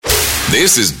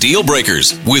This is Deal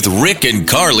Breakers with Rick and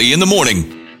Carly in the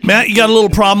morning. Matt, you got a little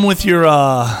problem with your,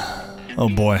 oh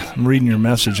boy, I'm reading your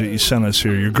message that you sent us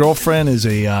here. Your girlfriend is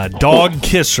a dog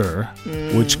kisser,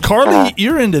 which, Carly,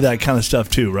 you're into that kind of stuff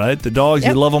too, right? The dogs,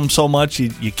 you love them so much, you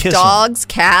kiss them. Dogs,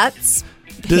 cats,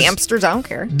 hamsters, I don't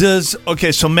care.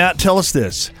 Okay, so Matt, tell us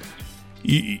this.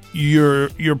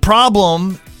 Your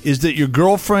problem is that your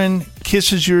girlfriend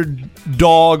kisses your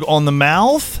dog on the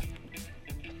mouth?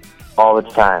 All the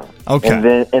time.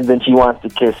 Okay. And then she wants to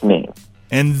kiss me.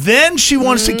 And then she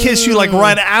wants to kiss you like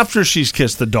right after she's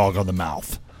kissed the dog on the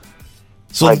mouth.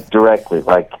 So like directly,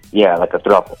 like a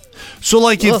throuple. So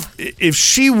like if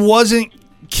she wasn't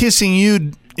kissing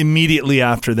you immediately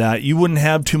after that, you wouldn't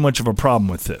have too much of a problem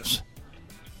with this.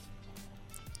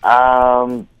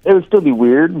 It would still be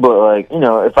weird, but like,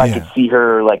 if I could see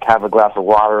her like have a glass of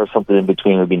water or something in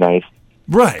between would be nice.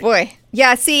 Right. Boy.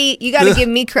 Yeah, see, you got to give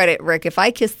me credit, Rick. If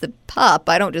I kiss the pup,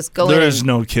 I don't just go in. There is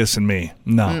no kissing me.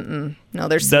 No. No,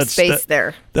 there's some space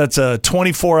there. That's a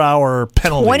 24-hour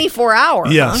penalty. 24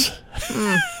 hours? Yes.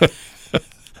 Huh?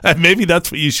 Maybe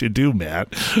that's what you should do, Matt.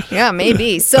 Yeah,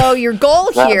 maybe. So your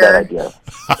goal here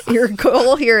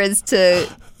is to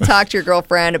talk to your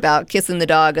girlfriend about kissing the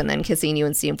dog and then kissing you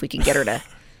and see if we can get her to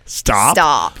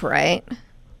stop, right?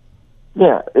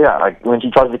 Yeah. Like when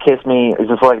she tries to kiss me, it's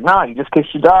just like, no, you just kiss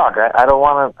your dog. I don't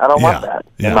want that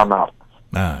in my mouth.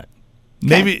 All right.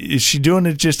 Maybe is she doing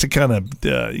it just to kind of,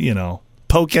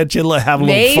 poke at you, have a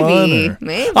little fun? Or,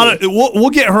 maybe. We'll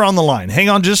get her on the line. Hang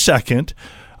on just a second.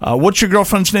 What's your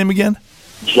girlfriend's name again?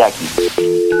 Jackie.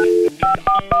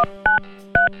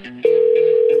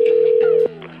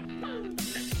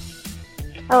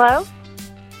 Hello?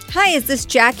 Hi, is this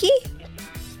Jackie?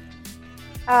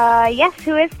 Yes,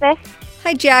 who is this?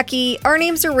 Hi, Jackie. Our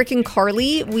names are Rick and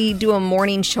Carly. We do a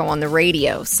morning show on the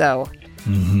radio, so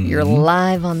you're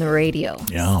live on the radio.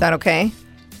 Yeah. Is that okay?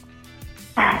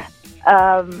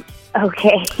 Okay.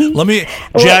 Jackie. What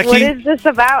is this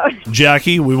about?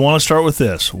 Jackie, we want to start with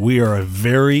this. We are a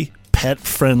very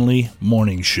pet-friendly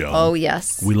morning show. Oh,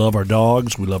 yes. We love our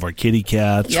dogs. We love our kitty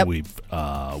cats. Yep. You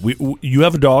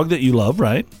have a dog that you love,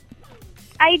 right?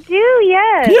 I do,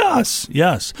 yes.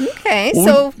 Yes. Okay,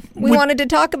 so we wanted to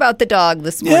talk about the dog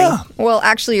this morning. Yeah. Well,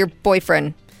 actually, your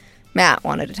boyfriend, Matt,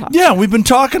 wanted to talk. Yeah, we've been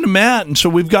talking to Matt, and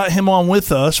so we've got him on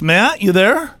with us. Matt, you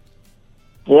there?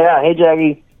 Yeah, hey,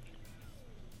 Jackie.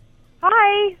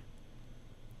 Hi.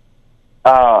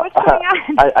 What's going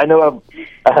on?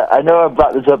 I know I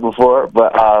brought this up before,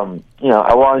 but I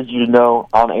wanted you to know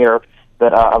on air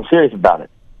that I'm serious about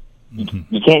it.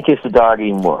 You can't kiss the dog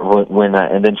anymore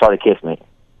and then try to kiss me.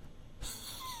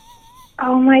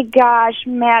 Oh my gosh,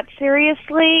 Matt!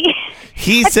 Seriously?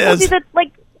 He I says told you that,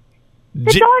 the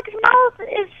dog's mouth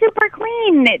is super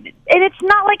clean, and it's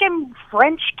not like I'm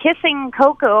French kissing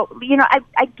Coco.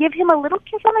 I give him a little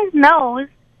kiss on his nose.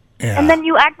 Yeah. And then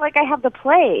you act like I have the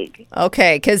plague.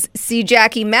 Okay, because, see,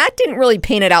 Jackie, Matt didn't really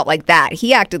paint it out like that.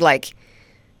 He acted like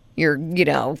you're,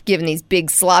 giving these big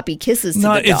sloppy kisses to the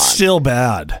dog. No, it's still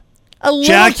bad.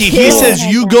 Jackie, he says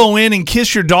you go in and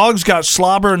kiss your dog's got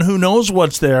slobber and who knows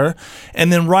what's there,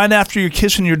 and then right after you're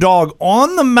kissing your dog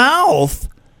on the mouth,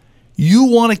 you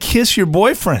want to kiss your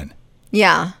boyfriend.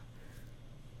 Yeah.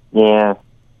 Yeah.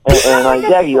 And like,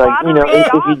 Jackie,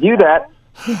 if you do that...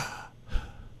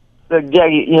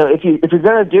 Jackie, if you're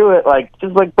gonna do it,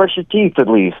 just brush your teeth at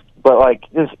least. But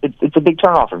it's a big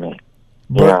turnoff for me.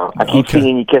 I keep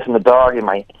seeing you kissing the dog in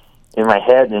my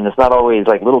head, and it's not always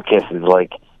little kisses.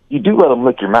 You do let him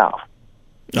lick your mouth.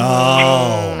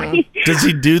 Oh, does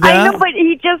he do that? I know, but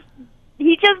he just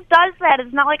does that.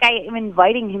 It's not like I am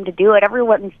inviting him to do it.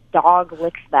 Everyone's dog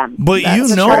licks them. But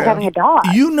having a dog.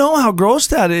 You know how gross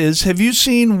that is. Have you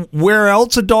seen where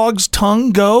else a dog's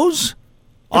tongue goes?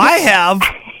 I have.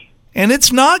 And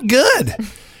it's not good.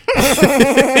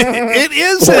 It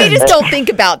isn't. We just don't think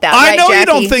about that, I know Jackie? You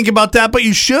don't think about that, but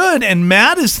you should. And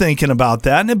Matt is thinking about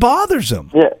that, and it bothers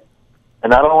him. Yeah.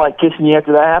 And I don't like kissing you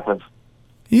after that happens.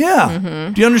 Yeah.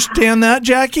 Mm-hmm. Do you understand that,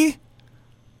 Jackie?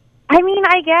 I mean,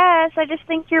 I guess. I just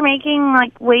think you're making,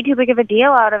 way too big of a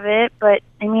deal out of it. But,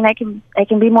 I mean, I can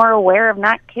be more aware of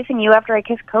not kissing you after I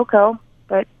kiss Coco.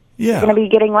 But you're going to be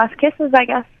getting less kisses, I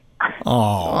guess.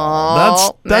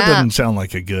 Oh, that doesn't sound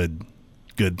like a good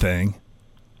thing.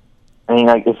 I mean,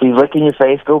 if he's licking your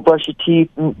face, go brush your teeth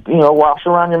and, wash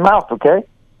around your mouth, okay?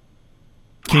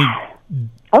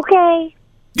 Okay.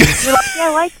 You're lucky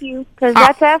I like you, because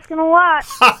that's asking a lot.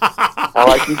 I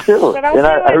like you, too. And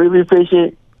I really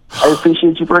appreciate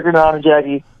you working on it,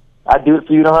 Jackie. I'd do it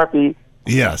for you in a heartbeat.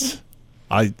 Yes.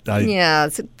 Yeah,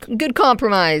 it's a good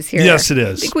compromise here. Yes, it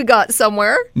is. I think we got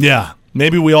somewhere. Yeah.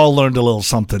 Maybe we all learned a little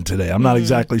something today. I'm not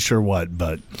exactly sure what,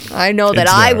 but I know that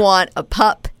it's I there. want a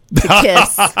pup to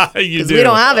kiss. You Because do. we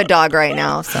don't have a dog right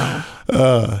now, so.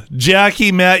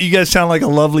 Jackie, Matt, you guys sound like a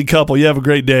lovely couple. You have a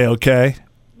great day, okay?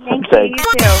 Thank you.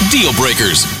 You too. Deal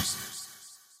Breakers.